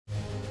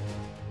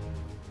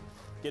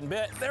Getting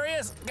bit. There he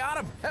is. Got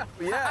him.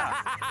 Yeah.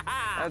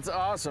 That's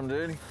awesome,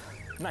 dude.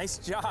 Nice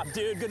job,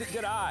 dude.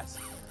 Good eyes.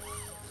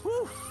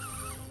 Woo.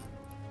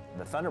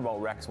 The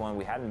Thunderbolt Wreck's one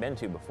we hadn't been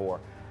to before,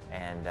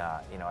 and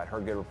you know, I'd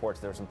heard good reports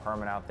there was some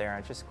permit out there, and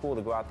it's just cool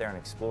to go out there and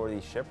explore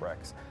these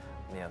shipwrecks.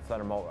 You know,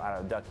 Thunderbolt out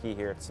of Duck Key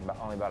here, it's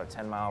only about a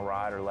 10-mile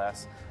ride or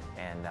less,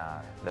 and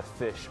the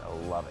fish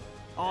love it.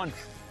 On.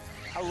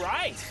 All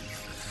right.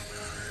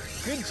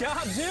 Good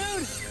job,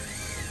 dude.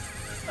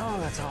 Oh,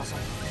 that's awesome.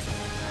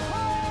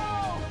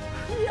 Oh,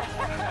 yeah!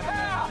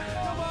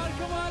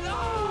 Come on.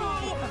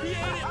 Oh, he ate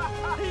it.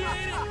 He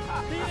ate it.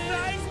 He ate it.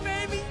 Nice,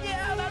 baby.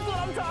 Yeah, that's what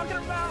I'm talking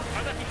about.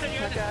 I thought you said you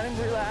had to... Got him,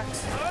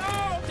 relax.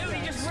 Oh, dude,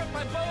 he just ripped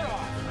my boat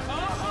off.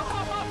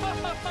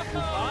 Oh,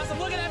 awesome.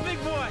 Look at that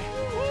big boy.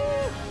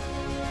 Woo.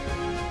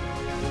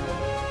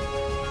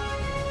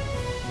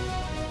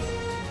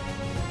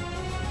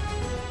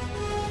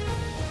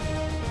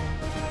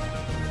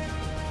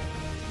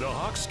 The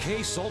Hawks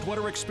Cay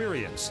Saltwater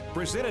Experience,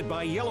 presented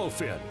by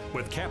Yellowfin,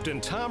 with Captain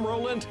Tom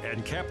Rowland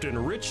and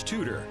Captain Rich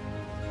Tudor.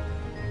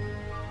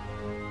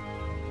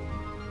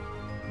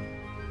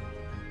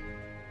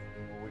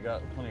 Well, we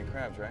got plenty of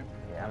crabs, right?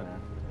 Yeah,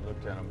 man. I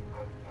looked at them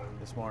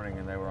this morning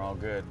and they were all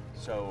good.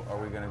 So are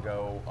we going to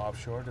go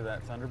offshore to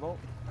that Thunderbolt?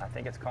 I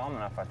think it's calm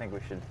enough. I think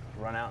we should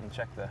run out and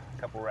check the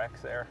couple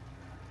wrecks there.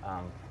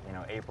 You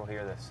know, April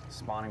here, this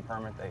spawning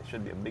permit, they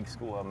should be a big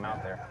school of them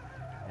out there.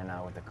 And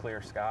with the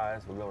clear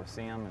skies, we'll be able to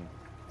see them and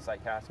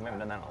sight casting. We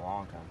haven't done that in a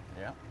long time.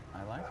 Yeah,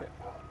 I like it.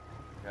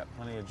 Got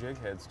plenty of jig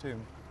heads too.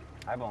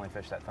 I've only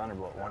fished that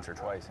Thunderbolt once or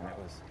twice, and it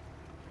was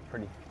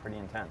pretty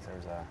intense.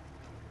 It's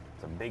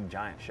a big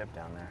giant ship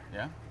down there.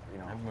 Yeah? You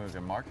know, Maybe we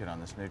can mark it on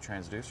this new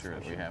transducer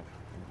that we have.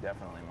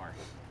 Definitely mark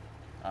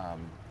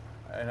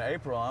it. In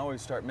April, I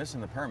always start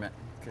missing the permit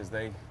because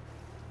they,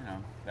 you know,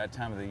 that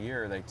time of the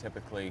year, they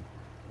typically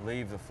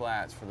leave the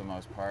flats for the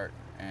most part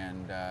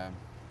and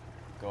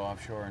go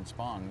offshore and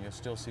spawn. You'll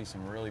still see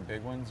some really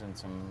big ones and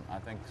some, I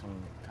think, some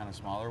kind of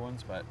smaller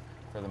ones, but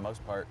for the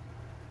most part,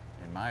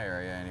 in my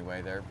area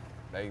anyway,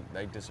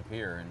 they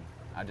disappear, and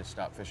I just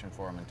stop fishing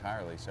for them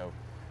entirely. So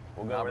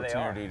we'll go where they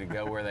are. Opportunity to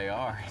go where they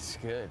are. It's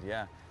good,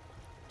 yeah.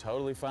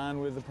 Totally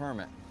fine with the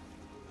permit.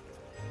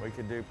 We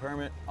could do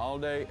permit all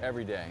day,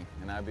 every day,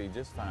 and I'd be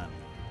just fine.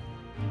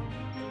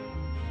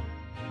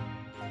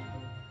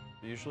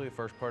 Usually the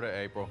first part of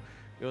April,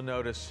 you'll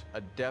notice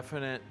a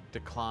definite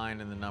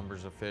decline in the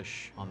numbers of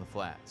fish on the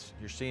flats.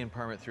 You're seeing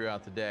permit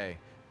throughout the day.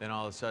 Then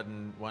all of a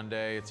sudden, one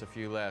day it's a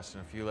few less,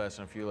 and a few less,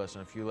 and a few less,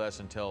 and a few less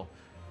until,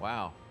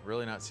 wow,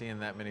 really not seeing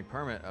that many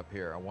permit up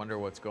here. I wonder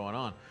what's going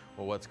on.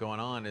 Well, what's going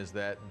on is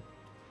that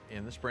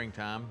in the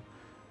springtime,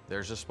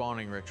 there's a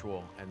spawning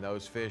ritual, and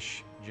those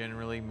fish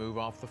generally move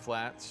off the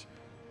flats.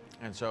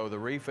 And so the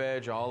reef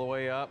edge all the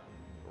way up,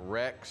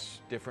 wrecks,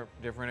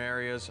 different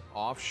areas,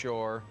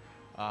 offshore,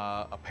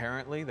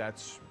 apparently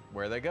that's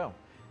where they go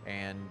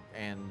and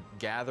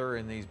gather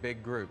in these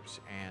big groups,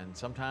 and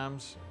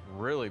sometimes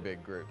really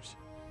big groups.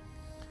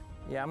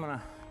 Yeah, I'm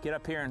gonna get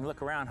up here and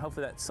look around.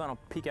 Hopefully that sun will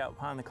peek out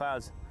behind the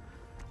clouds.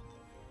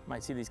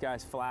 Might see these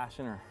guys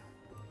flashing, or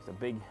it's a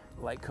big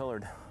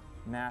light-colored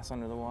mass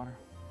under the water.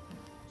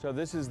 So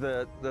this is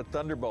the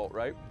Thunderbolt,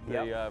 right?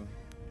 Yep.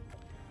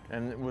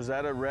 And was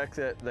that a wreck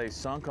that they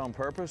sunk on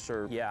purpose,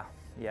 or? Yeah,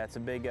 it's a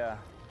big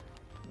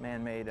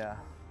man-made.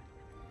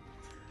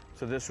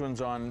 So this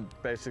one's on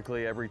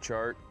basically every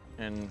chart,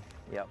 and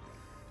Yep.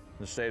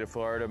 the state of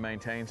Florida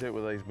maintains it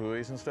with these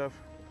buoys and stuff?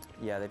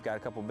 Yeah, they've got a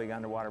couple big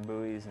underwater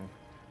buoys, and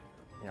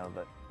you know,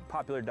 the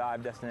popular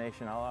dive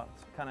destination.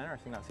 It's kind of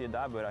interesting not to see a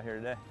dive boat out here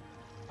today.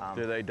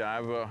 Do they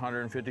dive about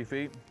 150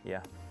 feet?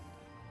 Yeah.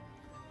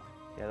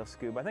 Yeah, they'll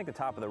scuba. I think the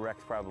top of the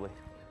wreck's probably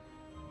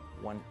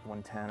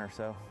 110 or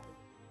so.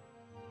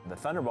 The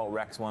Thunderbolt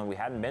Wreck's one we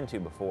hadn't been to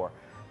before,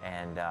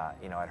 and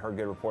you know, I'd heard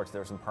good reports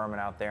there was some permit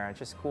out there, and it's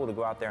just cool to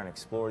go out there and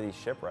explore these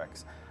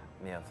shipwrecks.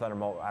 You know,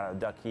 Thunderbolt out of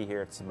Duck Key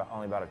here, it's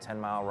only about a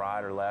 10-mile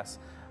ride or less,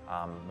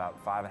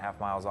 about 5.5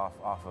 miles off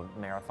of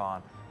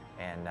Marathon,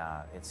 and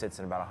it sits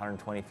in about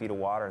 120 feet of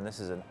water. And this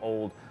is an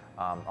old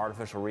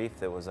artificial reef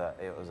that was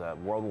it was a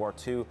World War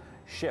II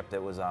ship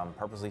that was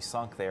purposely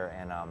sunk there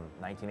in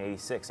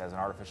 1986 as an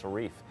artificial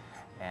reef.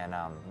 And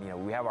you know,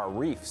 we have our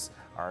reefs,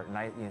 our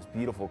nice,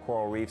 beautiful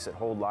coral reefs that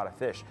hold a lot of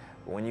fish.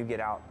 But when you get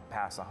out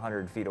past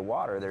 100 feet of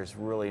water, there's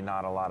really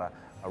not a lot of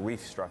a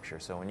reef structure.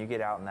 So when you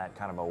get out in that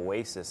kind of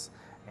oasis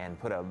and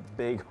put a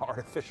big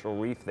artificial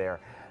reef there,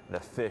 the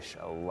fish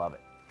love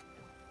it.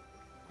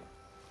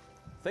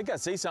 I think I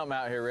see something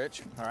out here,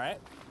 Rich. All right.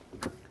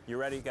 You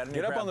ready? Got a new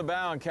Get up crab? on the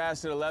bow and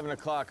cast at 11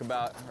 o'clock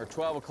or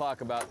 12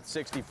 o'clock, about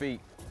 60 feet.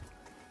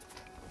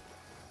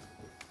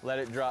 Let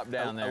it drop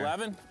down there.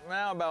 11?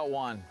 Now about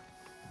 1.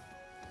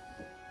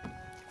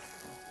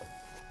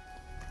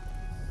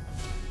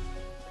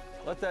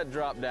 Let that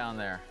drop down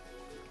there.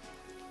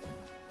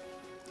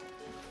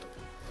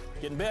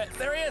 Getting bit.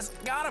 There he is.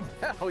 Got him.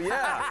 Oh,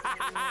 yeah.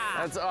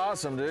 That's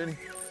awesome, dude.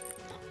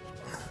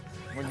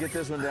 I'm gonna get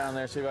this one down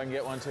there, see if I can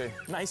get one too.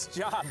 Nice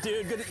job,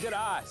 dude. Good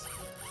eyes.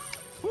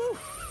 Woo.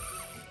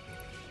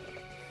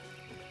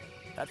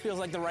 That feels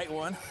like the right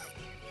one.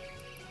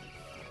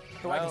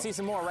 So I can see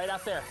some more right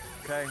out there.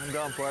 Okay, I'm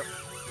going for it.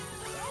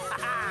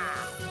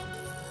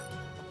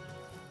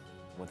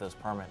 With those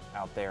permit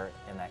out there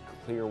in that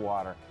clear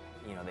water,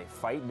 you know, they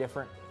fight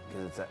different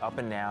because it's up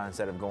and down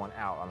instead of going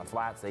out. On the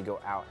flats, they go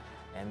out.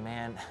 And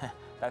man,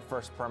 that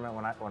first permit,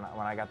 when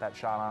I got that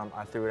shot on him,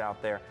 I threw it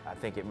out there. I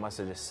think it must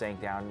have just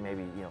sank down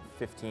maybe, you know,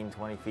 15,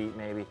 20 feet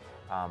maybe.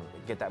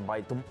 Get that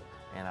bite,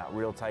 and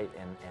real tight.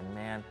 And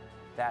man,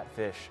 that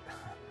fish,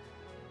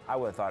 I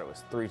would have thought it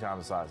was 3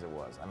 times the size it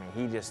was. I mean,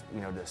 he just,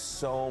 you know, does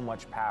so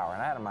much power.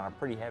 And I had him on a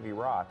pretty heavy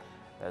rod.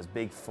 That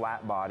big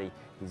flat body,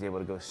 he's able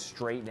to go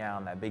straight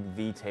down, that big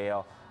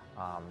V-tail.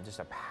 Just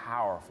a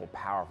powerful,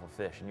 powerful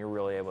fish. And you're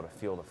really able to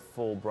feel the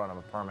full brunt of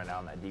a permit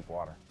out in that deep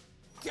water.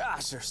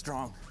 Gosh, they're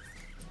strong.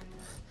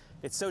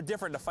 It's so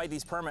different to fight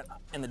these permit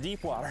in the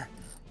deep water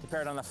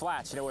compared on the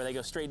flats, you know, where they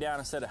go straight down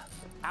instead of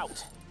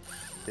out.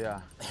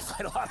 Yeah. They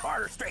fight a lot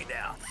harder straight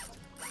down.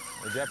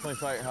 They definitely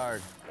fight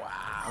hard. Wow.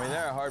 I mean,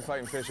 they're a hard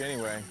fighting fish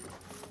anyway.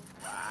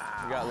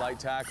 Wow. We got light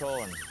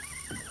tackle and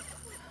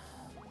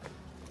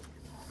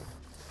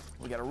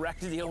we got a wreck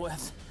to deal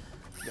with.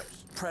 We got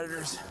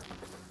predators.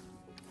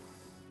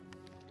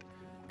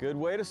 good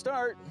way to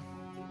start.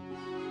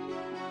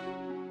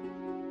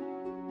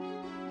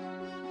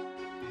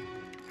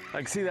 I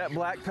can see that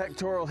black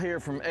pectoral here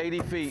from 80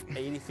 feet.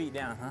 80 feet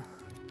down, huh?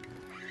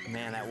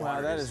 Man, that water.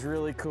 Wow, that is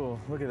really cool.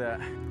 Look at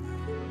that.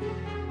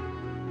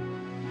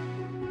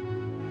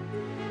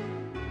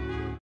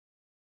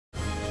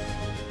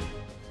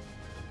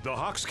 The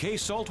Hawks Cay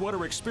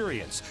Saltwater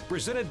Experience,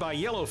 presented by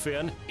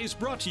Yellowfin, is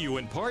brought to you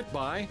in part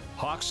by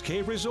Hawks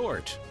Cay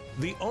Resort,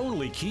 the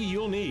only key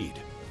you'll need.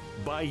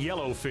 By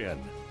Yellowfin,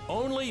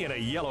 only in a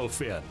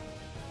Yellowfin.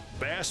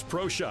 Bass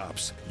Pro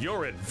Shops,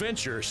 your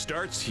adventure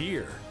starts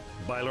here.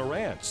 By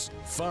Lowrance,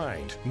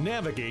 find,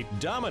 navigate,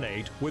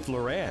 dominate with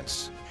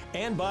Lowrance.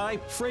 And by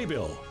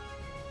Fraybill,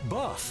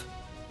 Buff,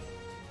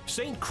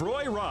 St.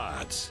 Croix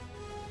Rods,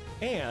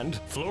 and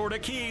Florida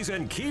Keys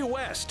and Key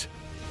West.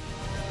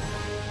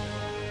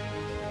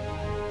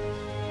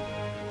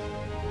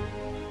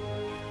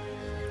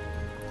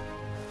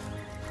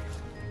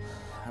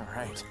 All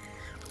right.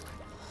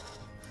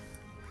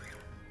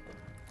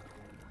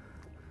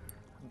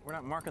 We're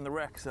not marking the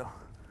wreck, so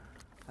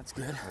that's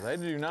good. Well, they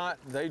do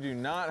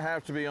not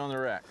have to be on the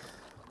wreck.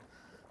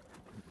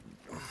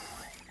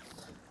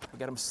 We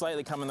got them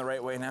slightly coming the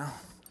right way now.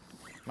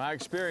 My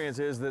experience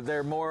is that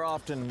they're more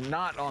often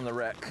not on the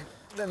wreck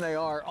than they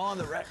are on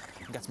the wreck.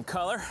 Got some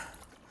color.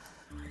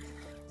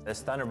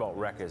 This Thunderbolt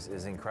Wreck is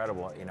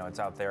incredible. You know, it's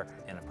out there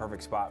in a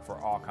perfect spot for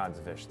all kinds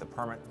of fish. The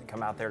permit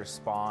come out there to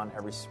spawn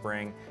every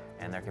spring,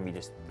 and there can be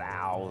just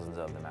thousands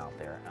of them out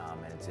there.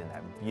 And it's in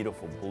that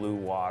beautiful blue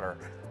water.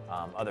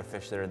 Other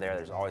fish that are there,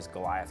 there's always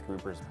Goliath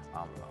groupers,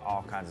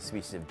 all kinds of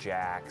species of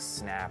jacks,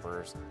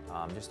 snappers,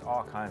 just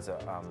all kinds of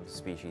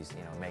species,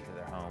 you know, make it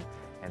their home.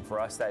 And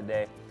for us that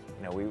day,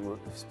 you know, we're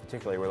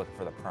looking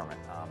for the permit.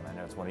 I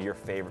know it's one of your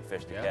favorite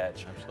fish to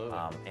catch. Absolutely.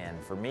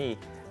 And for me,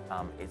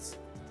 it's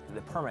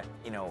the permit,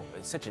 you know,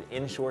 it's such an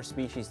inshore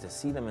species. To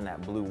see them in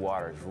that blue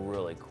water is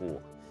really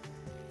cool.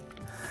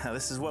 Now,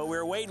 this is what we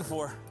were waiting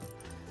for.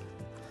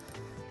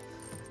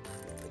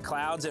 The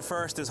clouds at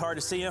first, it was hard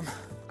to see them.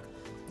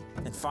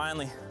 And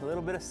finally, a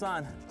little bit of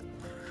sun,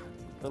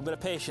 a little bit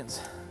of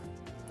patience.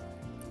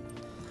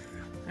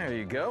 There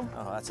you go.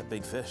 Oh, that's a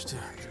big fish too.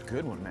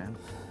 Good one, man.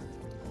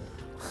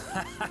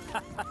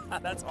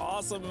 That's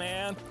awesome,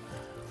 man.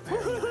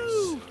 Very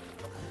nice.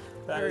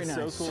 That Very is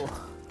nice. so cool.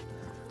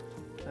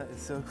 That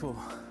is so cool.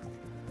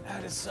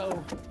 That is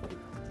so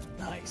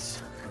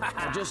nice.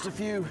 Just a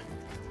few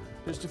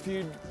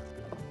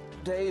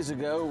days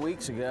ago,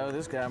 weeks ago,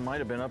 this guy might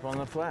have been up on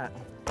the flat.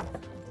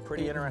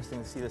 Pretty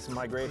interesting to see this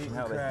migration.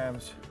 How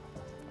crabs.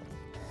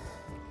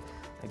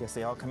 I guess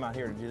they all come out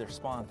here to do their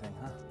spawn thing,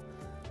 huh?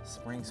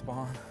 Spring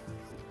spawn.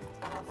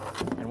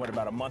 And what,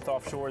 about a month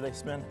offshore they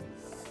spend?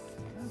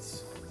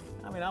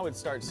 I mean, I would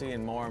start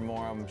seeing more and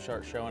more of them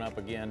start showing up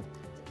again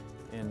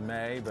in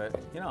May, but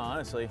you know,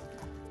 honestly,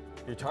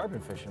 you're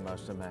tarpon fishing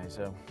most of May,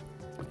 so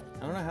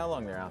I don't know how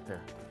long they're out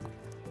there.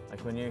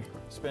 Like when you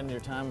spend your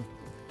time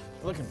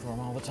looking for them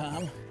all the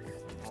time,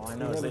 all I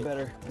know is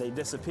they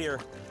disappear.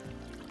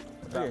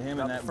 Look at him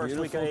in that first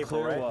week of beautiful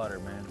April, clear right? water,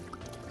 man.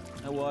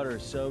 That water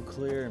is so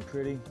clear and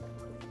pretty.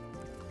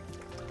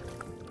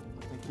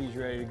 I think he's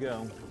ready to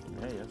go.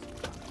 There he is.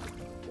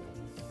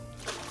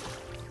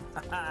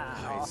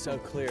 Oh, he's so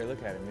clear.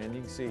 Look at him, man.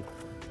 You can see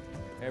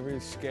every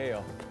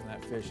scale on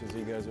that fish as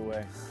he goes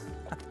away.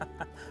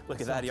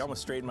 Look at that. He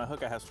almost straightened my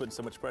hook. I have put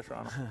so much pressure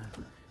on him.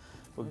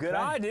 Well, good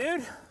eye,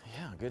 dude.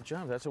 Yeah, good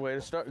job. That's a way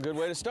to start. Good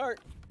way to start.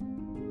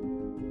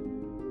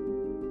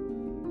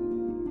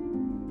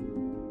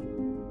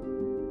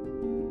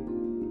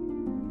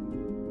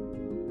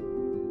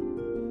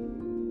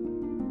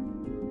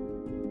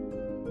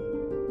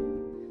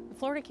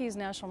 Florida Keys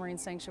National Marine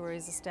Sanctuary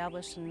is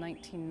established in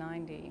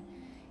 1990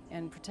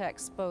 and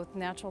protects both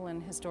natural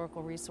and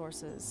historical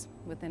resources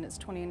within its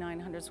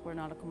 2,900 square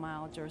nautical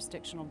mile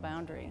jurisdictional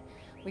boundary.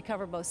 We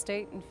cover both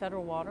state and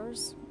federal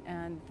waters,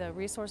 and the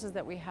resources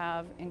that we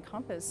have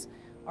encompass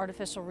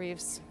artificial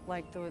reefs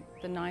like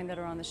the 9 that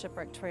are on the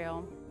Shipwreck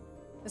Trail.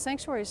 The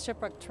Sanctuary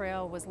Shipwreck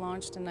Trail was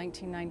launched in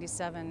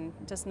 1997,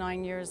 just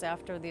 9 years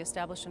after the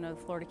establishment of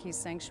the Florida Keys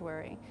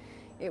Sanctuary.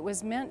 It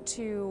was meant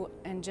to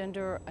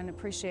engender an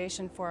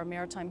appreciation for our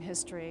maritime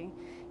history,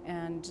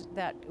 and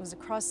that was a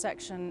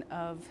cross-section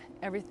of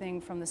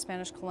everything from the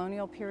Spanish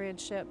colonial period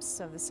ships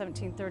of the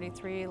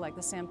 1733, like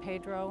the San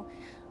Pedro,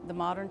 the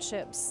modern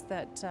ships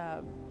that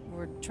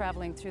were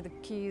traveling through the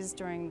Keys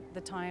during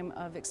the time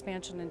of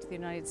expansion into the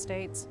United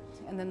States,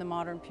 and then the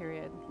modern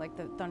period, like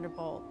the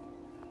Thunderbolt.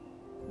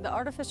 The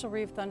artificial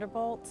reef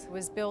Thunderbolt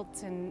was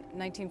built in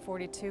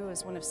 1942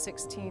 as one of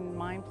 16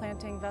 mine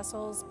planting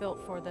vessels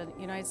built for the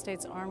United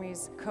States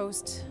Army's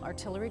Coast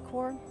Artillery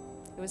Corps.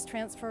 It was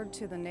transferred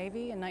to the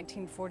Navy in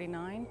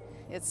 1949.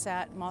 It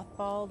sat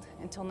mothballed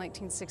until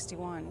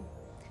 1961.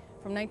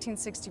 From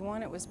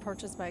 1961, it was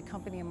purchased by a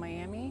company in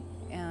Miami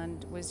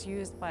and was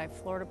used by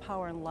Florida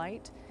Power and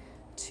Light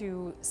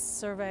to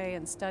survey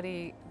and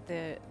study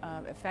the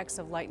effects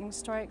of lightning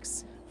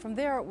strikes. From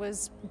there, it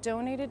was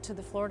donated to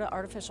the Florida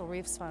Artificial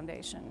Reefs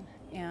Foundation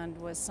and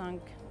was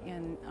sunk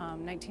in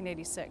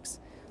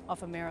 1986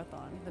 off of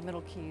Marathon, the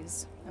Middle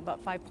Keys,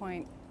 about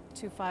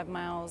 5.25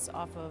 miles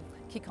off of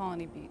Key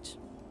Colony Beach.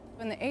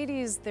 In the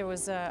 80s, there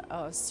was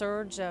a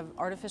surge of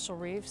artificial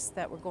reefs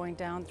that were going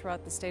down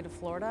throughout the state of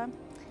Florida.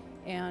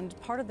 And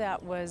part of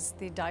that was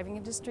the diving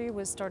industry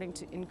was starting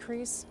to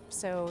increase.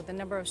 So the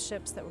number of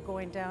ships that were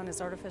going down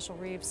as artificial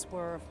reefs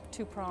were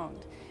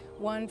two-pronged.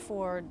 One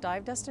for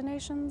dive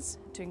destinations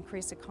to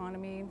increase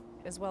economy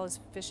as well as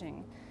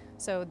fishing.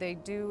 So they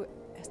do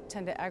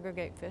tend to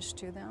aggregate fish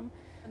to them.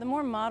 The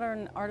more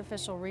modern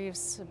artificial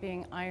reefs,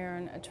 being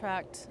iron,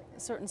 attract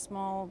certain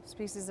small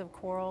species of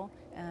coral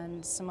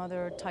and some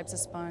other types of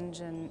sponge,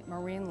 and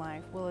marine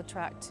life will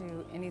attract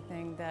to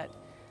anything that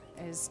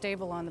is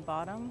stable on the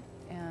bottom.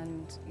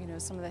 And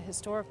some of the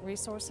historic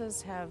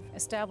resources have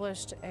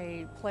established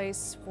a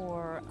place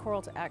for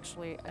coral to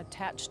actually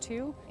attach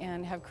to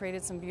and have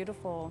created some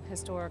beautiful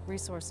historic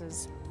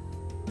resources.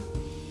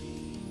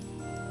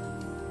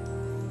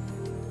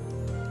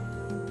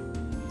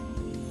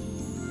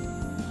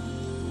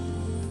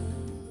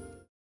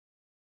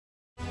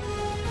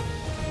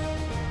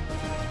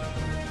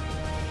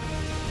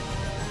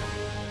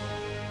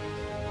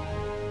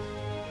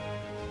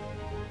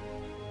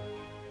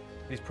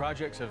 These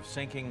projects of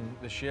sinking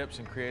the ships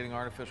and creating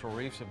artificial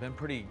reefs have been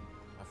pretty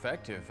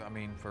effective. I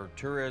mean, for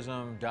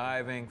tourism,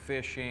 diving,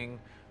 fishing,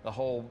 the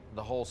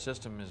whole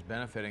system is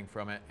benefiting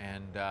from it.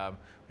 And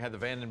we had the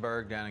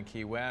Vandenberg down in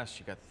Key West.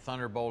 You got the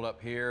Thunderbolt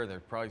up here.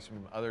 There's probably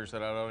some others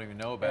that I don't even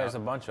know about. There's a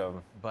bunch of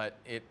them. But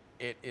it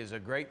is a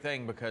great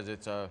thing because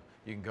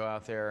you can go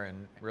out there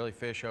and really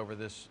fish over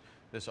this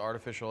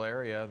artificial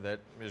area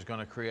that is going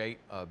to create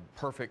a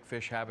perfect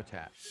fish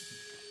habitat.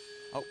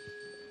 Oh,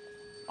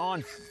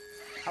 on.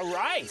 All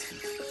right.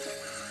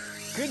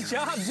 Good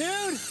job,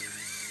 dude.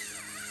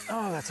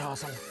 Oh, that's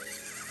awesome.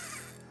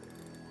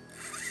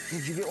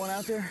 Did you get one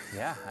out there?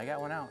 Yeah, I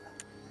got one out.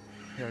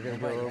 Yeah, I gotta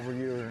go over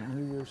you or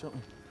under you or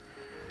something.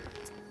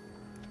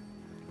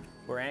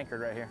 We're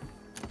anchored right here.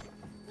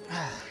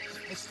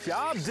 Nice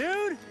job,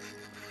 dude.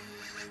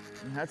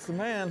 That's the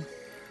man.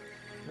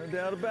 No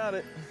doubt about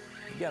it.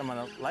 You got him on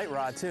a light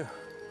rod, too.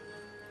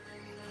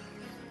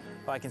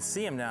 Oh, I can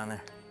see him down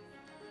there.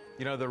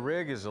 You know, the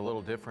rig is a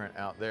little different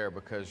out there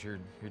because you're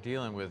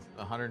dealing with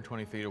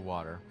 120 feet of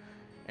water.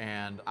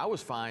 And I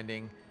was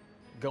finding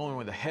going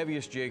with the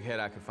heaviest jig head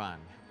I could find.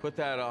 Put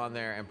that on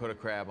there and put a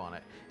crab on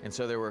it. And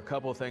so there were a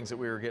couple of things that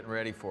we were getting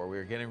ready for. We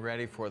were getting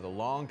ready for the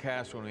long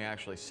cast when we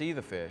actually see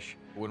the fish.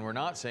 When we're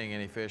not seeing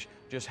any fish,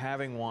 just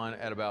having one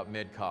at about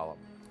mid-column.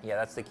 Yeah,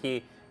 that's the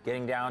key,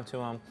 getting down to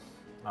them.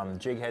 The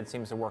jig head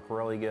seems to work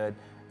really good.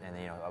 And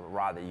a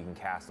rod that you can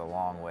cast a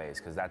long ways,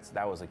 because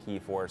that was a key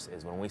for us,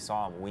 is when we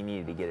saw them, we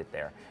needed to get it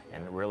there.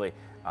 And really,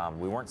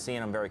 we weren't seeing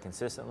them very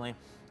consistently.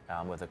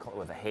 With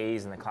the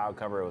haze and the cloud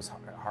cover, it was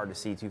hard to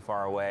see too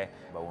far away.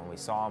 But when we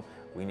saw them,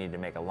 we needed to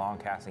make a long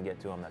cast and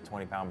get to them. That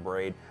 20-pound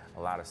braid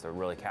allowed us to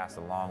really cast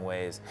a long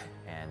ways,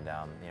 and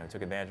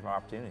took advantage of our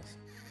opportunities.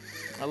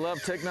 I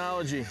love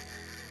technology.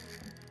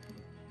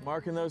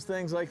 Marking those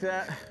things like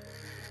that.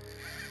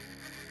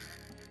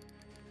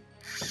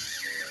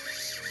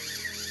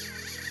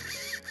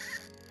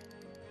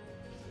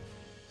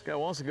 This guy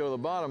wants to go to the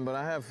bottom, but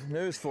I have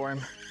news for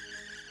him.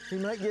 He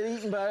might get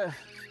eaten by a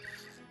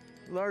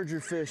larger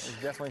fish. There's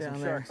definitely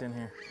some there. sharks in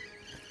here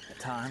at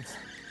times.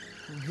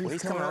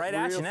 He's coming right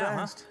at you now,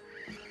 fast.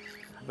 huh?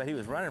 I bet he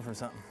was running from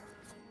something.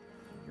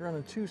 You're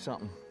running to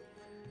something.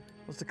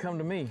 Wants to come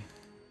to me.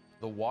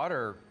 The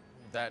water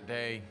that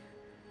day,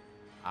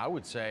 I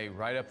would say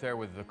right up there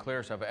with the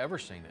clearest I've ever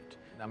seen it.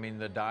 I mean,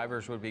 the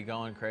divers would be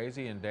going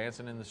crazy and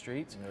dancing in the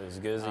streets. It was as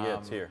good as it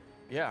gets here.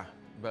 Yeah,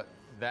 but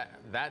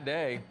that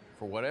day,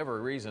 for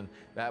whatever reason,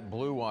 that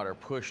blue water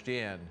pushed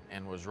in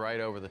and was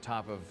right over the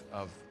top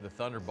of the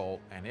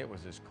Thunderbolt, and it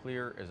was as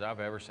clear as I've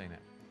ever seen it.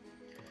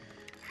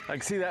 I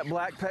can see that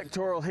black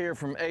pectoral here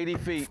from 80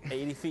 feet.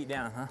 80 feet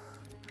down, huh?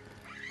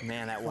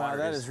 Man, that Wow, water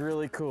that is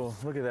really cool.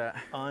 Look at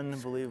that.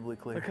 unbelievably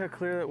clear. Look how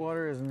clear that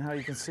water is and how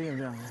you can see them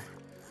down there.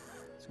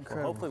 It's Well,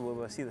 incredible. hopefully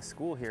we'll see the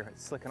school here.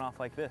 It's slicking off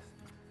like this.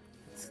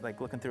 It's like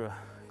looking through a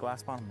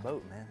glass bottom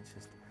boat, man. It's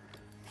just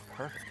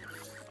perfect.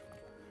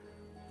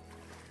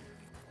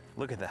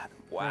 Look at that.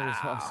 Wow. That is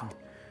awesome.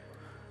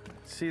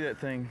 See that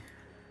thing?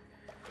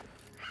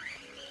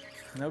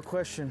 No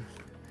question.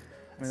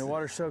 I mean, the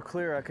water's so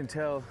clear, I can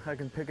tell, I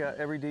can pick out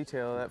every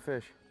detail of that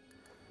fish.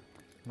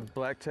 The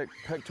black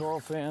pectoral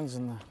fins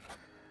and the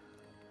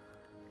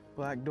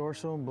black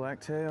dorsal and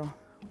black tail.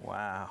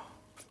 Wow.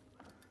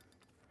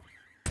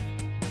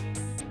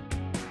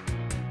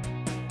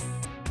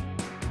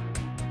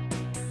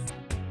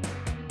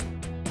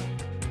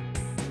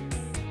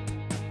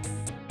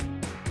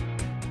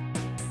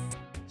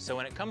 So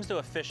when it comes to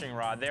a fishing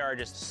rod, there are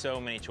just so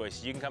many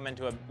choices. You can come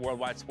into a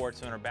Worldwide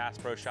Sportsman or Bass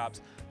Pro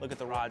Shops, look at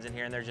the rods in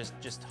here, and there's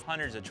just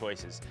hundreds of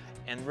choices.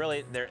 And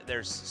really,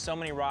 there's so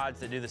many rods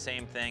that do the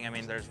same thing. I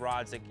mean, there's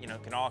rods that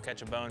can all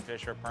catch a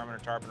bonefish or a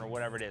permanent tarpon or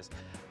whatever it is.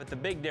 But the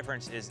big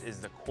difference is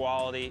the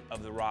quality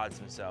of the rods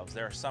themselves.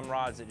 There are some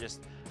rods that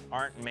just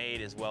aren't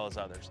made as well as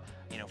others.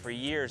 For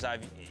years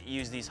I've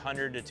used these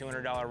 $100 to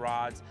 $200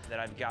 rods that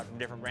I've got from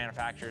different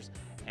manufacturers,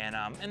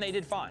 and they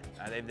did fine.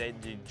 They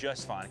did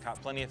just fine.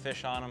 Caught plenty of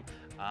fish on them.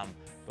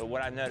 But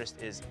what I've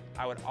noticed is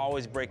I would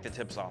always break the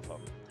tips off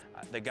of them.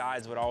 The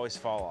guides would always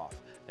fall off.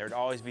 There would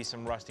always be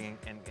some rusting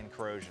and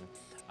corrosion.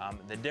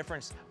 The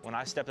difference when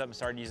I stepped up and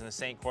started using the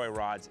St. Croix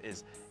rods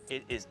is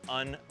it is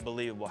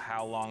unbelievable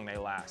how long they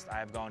last. I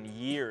have gone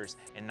years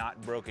and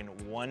not broken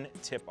one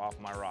tip off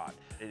my rod.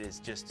 It is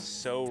just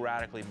so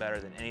radically better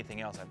than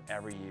anything else I've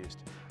ever used.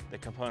 The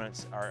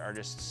components are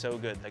just so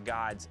good. The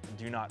guides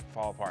do not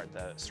fall apart.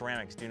 The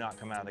ceramics do not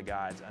come out of the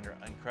guides under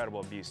incredible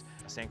abuse.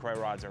 St. Croix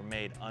rods are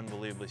made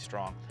unbelievably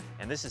strong.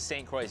 And this is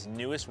St. Croix's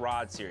newest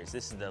rod series.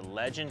 This is the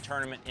Legend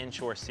Tournament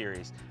Inshore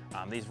Series.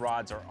 These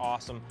rods are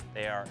awesome.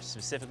 They are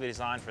specifically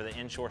designed for the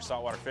inshore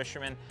saltwater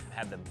fishermen,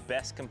 have the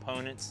best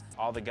components.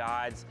 All the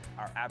guides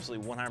are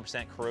absolutely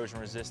 100% corrosion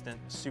resistant,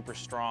 super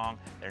strong.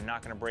 They're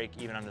not gonna break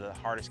even under the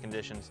hardest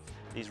conditions.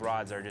 These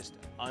rods are just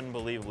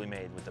unbelievably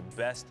made with the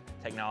best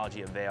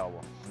technology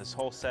available. And this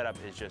whole setup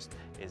is just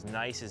as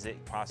nice as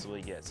it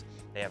possibly gets.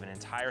 They have an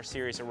entire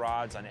series of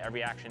rods on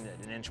every action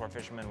that an inshore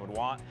fisherman would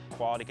want.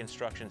 Quality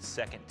construction,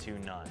 second to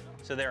none.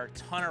 So there are a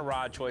ton of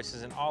rod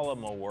choices and all of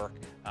them will work.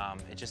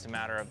 It's just a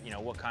matter of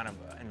what kind of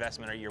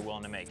investment you're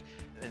willing to make.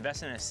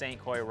 Investing in a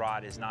St. Croix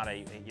rod is not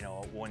a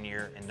 1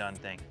 year and done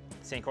thing.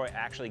 St. Croix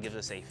actually gives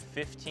us a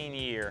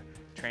 15-year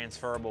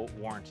transferable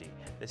warranty.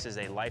 This is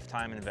a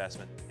lifetime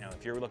investment.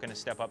 If you're looking to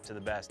step up to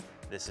the best,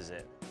 this is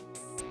it.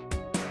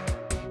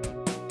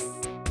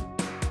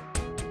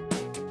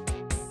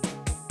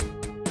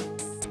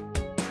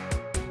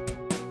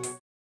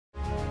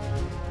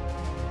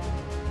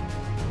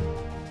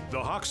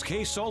 The Hawks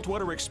Cay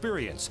Saltwater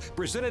Experience,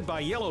 presented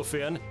by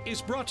Yellowfin,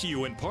 is brought to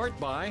you in part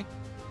by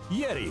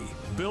Yeti,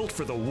 built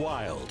for the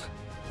wild.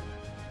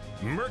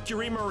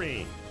 Mercury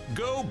Marine,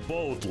 go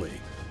boldly.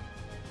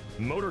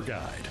 Motor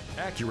Guide,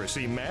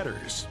 accuracy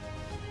matters.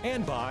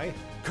 And by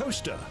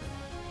Costa,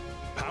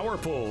 Power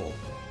Pole,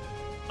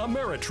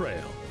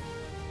 Ameritrail,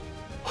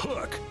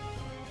 Hook,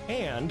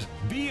 and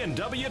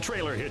B&W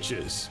Trailer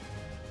Hitches.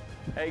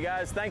 Hey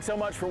guys, thanks so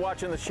much for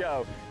watching the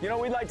show.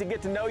 We'd like to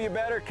get to know you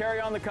better, carry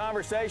on the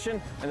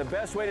conversation, and the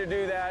best way to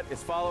do that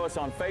is follow us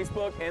on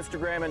Facebook,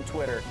 Instagram, and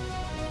Twitter.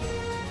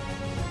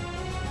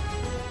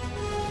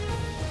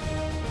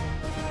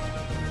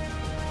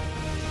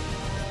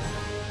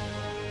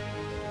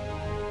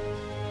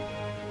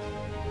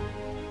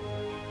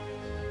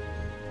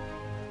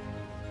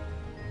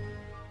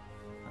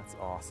 That's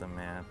awesome,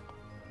 man.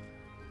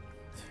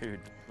 Dude,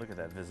 look at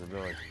that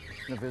visibility.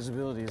 The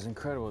visibility is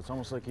incredible. It's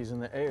almost like he's in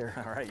the air.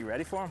 All right, you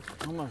ready for him?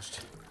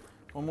 Almost.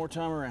 One more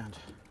time around.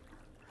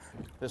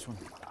 This one.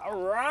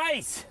 All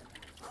right!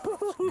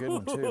 Good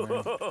one too,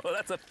 man.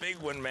 That's a big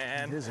one,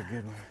 man. It is a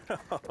good one.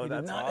 Oh, He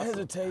that's did not awesome.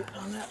 hesitate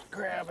on that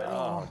grab at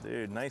all. Oh,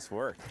 dude, nice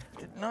work.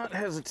 Did not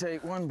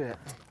hesitate one bit.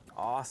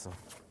 Awesome.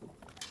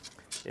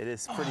 It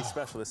is pretty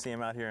special to see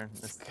him out here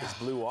in this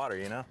blue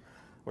water,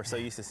 We're so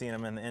used to seeing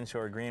him in the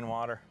inshore green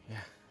water. Yeah.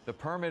 The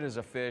permit is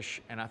a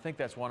fish, and I think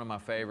that's one of my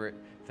favorite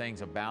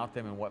things about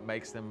them and what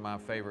makes them my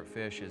favorite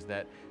fish is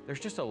that there's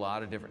just a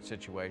lot of different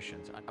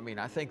situations. I mean,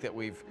 I think that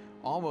we've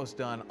almost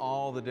done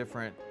all the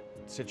different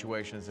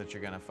situations that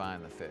you're gonna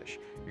find the fish.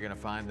 You're gonna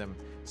find them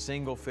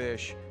single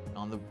fish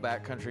on the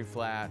backcountry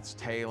flats,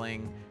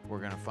 tailing.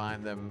 We're gonna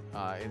find them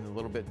in a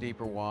little bit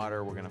deeper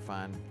water. We're gonna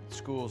find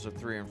schools of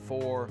 3 and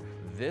 4.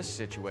 This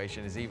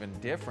situation is even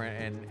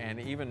different and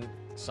even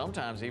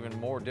sometimes even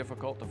more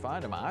difficult to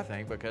find them, I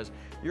think, because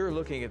you're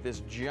looking at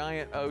this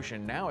giant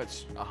ocean. Now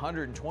it's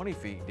 120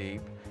 feet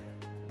deep.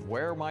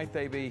 Where might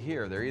they be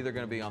here? They're either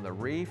going to be on the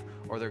reef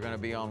or they're going to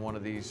be on one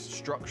of these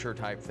structure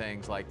type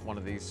things like one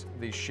of these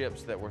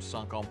ships that were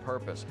sunk on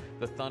purpose,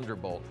 the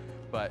Thunderbolt.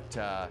 But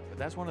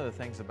that's one of the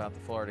things about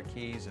the Florida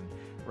Keys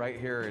right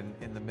here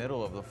in the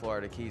middle of the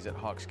Florida Keys at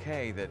Hawks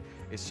Cay that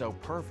is so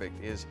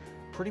perfect is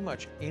pretty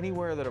much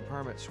anywhere that a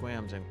permit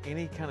swims and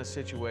any kind of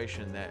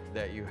situation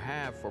that you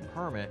have for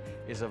permit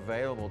is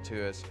available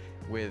to us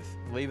with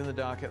leaving the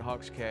dock at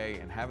Hawks Cay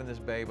and having this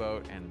bay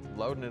boat and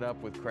loading it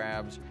up with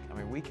crabs. I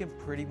mean, we can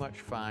pretty much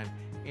find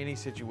any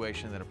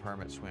situation that a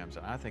permit swims,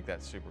 and I think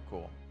that's super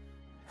cool.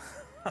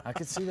 I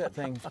could see that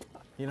thing,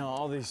 you know,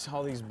 all these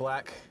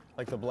black,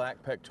 like the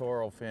black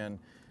pectoral fin,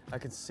 I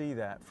could see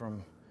that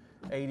from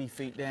 80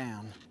 feet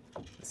down.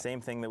 The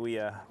same thing that we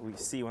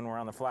see when we're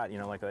on the flat, you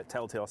know, like that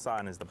telltale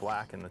sign is the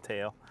black in the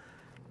tail.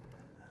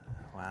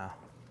 Wow,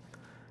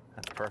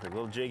 that's perfect.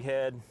 Little jig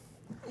head,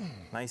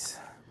 nice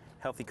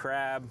healthy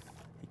crab.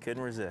 He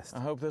couldn't resist. I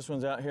hope this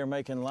one's out here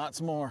making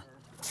lots more.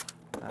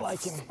 That's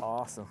like him.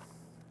 Awesome.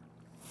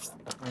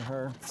 And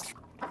her.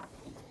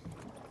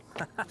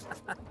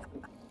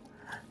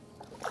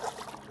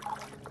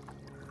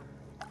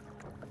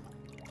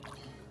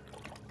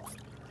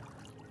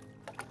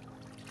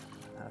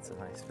 That's a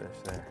nice fish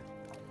there.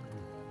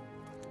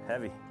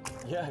 Heavy.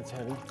 Yeah, it's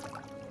heavy.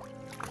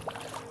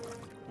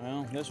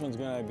 Well, this one's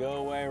gonna go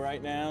away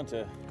right now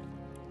to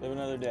live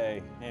another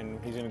day, and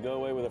he's gonna go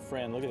away with a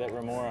friend. Look at that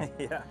remora.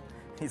 Yeah,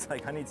 he's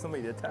like, I need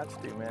somebody to attach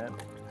to, man.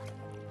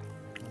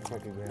 If I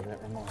can grab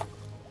that remora.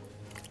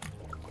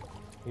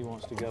 He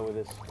wants to go with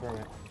this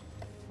permit.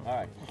 All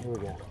right, here we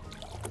go.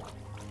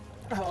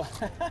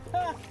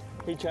 Oh,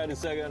 he tried to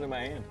suck it under my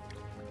hand.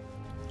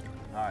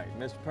 All right,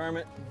 Mr.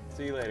 Permit,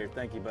 see you later.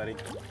 Thank you, buddy.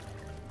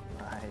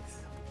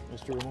 Nice.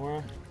 Mr.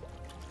 Remora.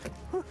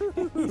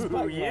 He's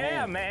biting my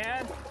hand.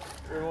 Man.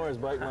 Remora's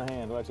biting my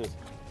hand. Watch this.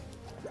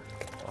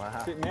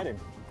 Wow. Net him.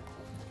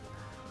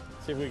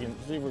 See if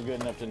we're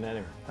good enough to net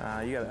him.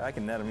 I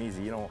can net him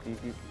easy. You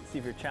see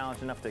if you're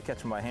challenged enough to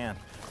catch him by hand.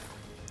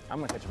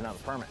 I'm gonna catch him without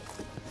the permit.